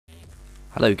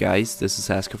Hello guys, this is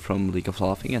Asker from League of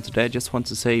Laughing, and today I just want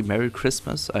to say Merry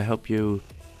Christmas. I hope you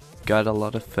got a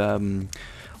lot of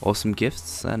awesome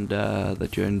gifts and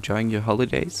that you're enjoying your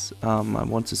holidays. I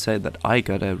want to say that I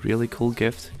got a really cool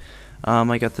gift.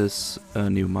 I got this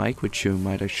new mic, which you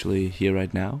might actually hear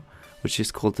right now, which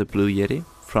is called the Blue Yeti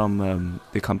from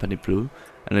the company Blue,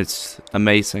 and it's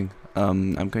amazing.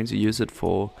 I'm going to use it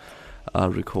for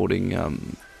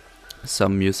recording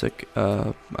some music.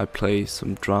 I play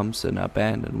some drums in our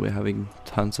band and we're having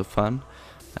tons of fun,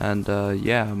 and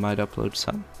yeah, I might upload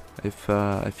some if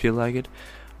I feel like it,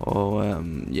 or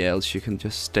yeah, else you can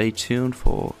just stay tuned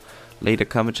for later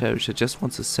commentaries. I just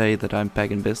want to say that I'm back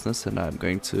in business and I'm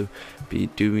going to be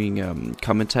doing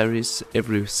commentaries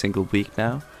every single week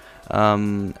now,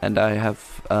 and I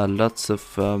have lots of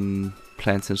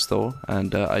plans in store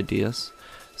and ideas,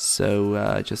 so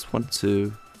I just want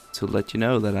to let you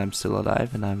know that I'm still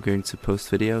alive and I'm going to post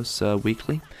videos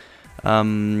weekly.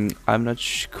 I'm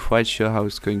not quite sure how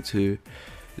it's going to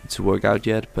work out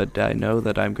yet, but I know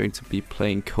that I'm going to be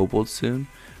playing Cobalt soon,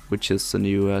 which is the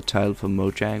new title from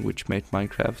Mojang, which made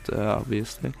Minecraft,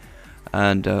 obviously.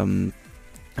 And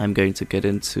I'm going to get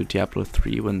into Diablo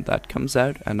 3 when that comes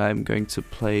out, and I'm going to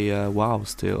play WoW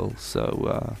still.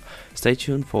 So stay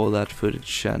tuned for that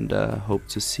footage, and hope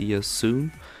to see you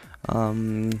soon.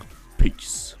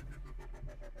 Peace.